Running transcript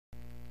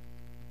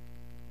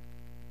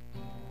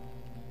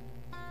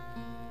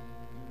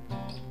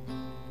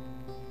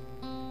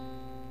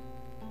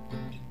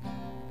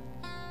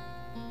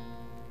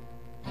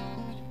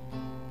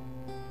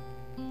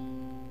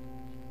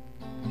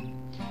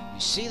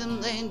see them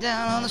laying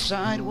down on the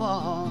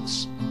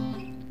sidewalks,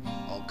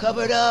 all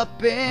covered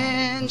up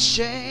in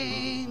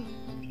shame.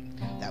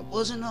 That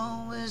wasn't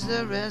always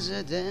their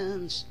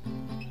residence.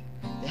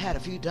 They had a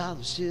few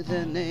dollars to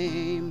their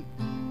name.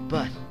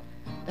 But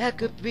that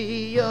could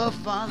be your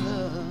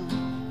father,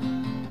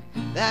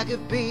 that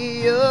could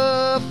be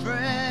your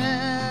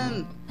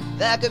friend,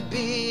 that could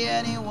be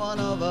any one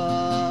of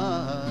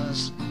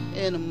us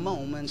in a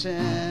moment's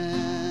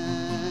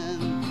end.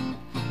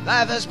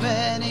 Life has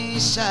many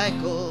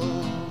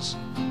cycles,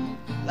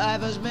 life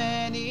has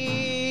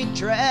many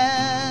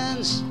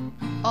trends.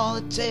 All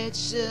it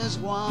takes is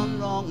one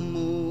wrong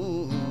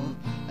move,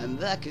 and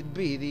that could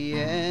be the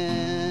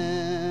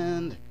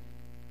end.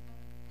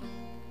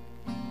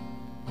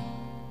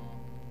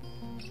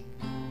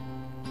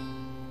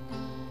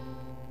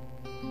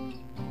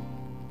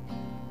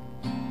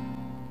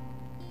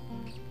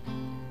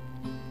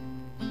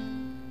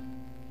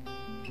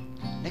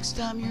 Next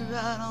time you're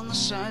out on the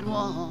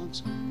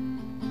sidewalks,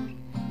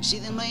 you see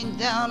them laying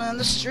down on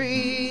the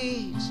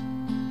streets,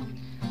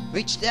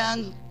 reach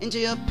down into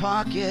your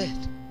pocket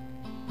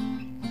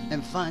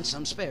and find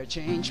some spare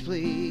change,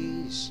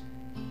 please.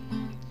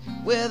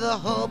 With a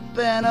hope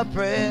and a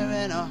prayer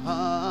in our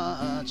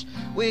hearts,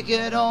 we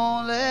could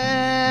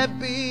only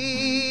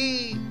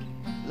be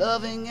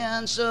loving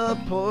and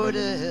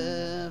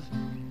supportive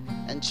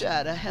and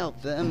try to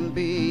help them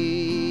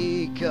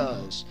be.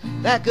 'Cause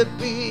that could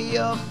be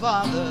your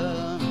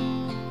father,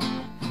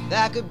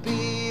 that could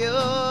be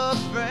your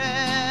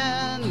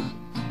friend,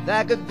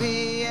 that could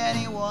be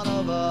any one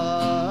of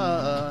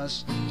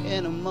us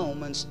in a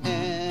moment's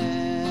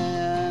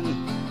end.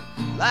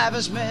 Life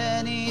has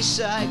many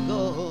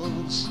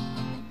cycles,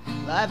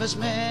 life has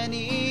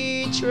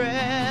many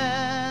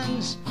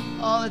trends.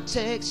 All it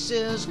takes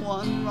is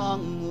one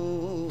wrong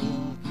move,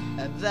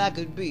 and that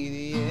could be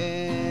the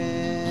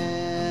end.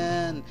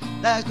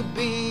 That could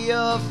be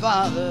your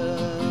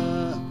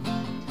father,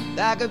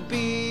 that could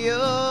be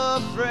your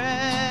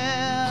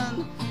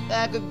friend,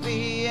 that could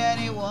be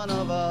any one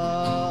of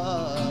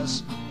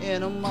us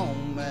in a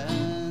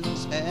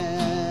moment's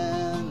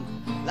end.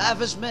 Life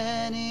has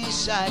many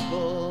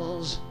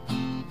cycles,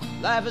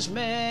 life has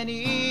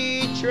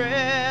many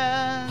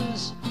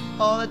trends.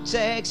 All it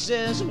takes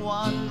is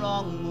one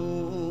wrong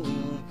move,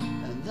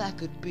 and that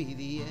could be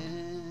the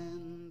end.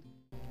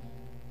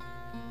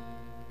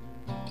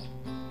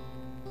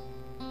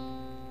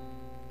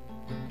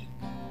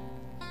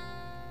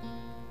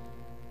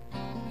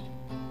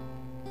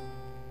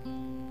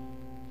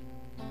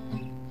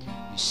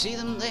 You see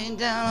them laying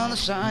down on the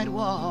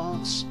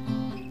sidewalks,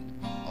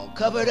 all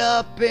covered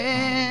up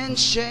in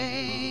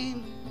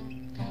shame.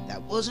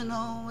 That wasn't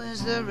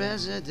always their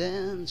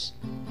residence.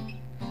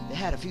 They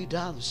had a few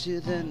dollars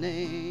to their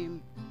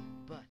name.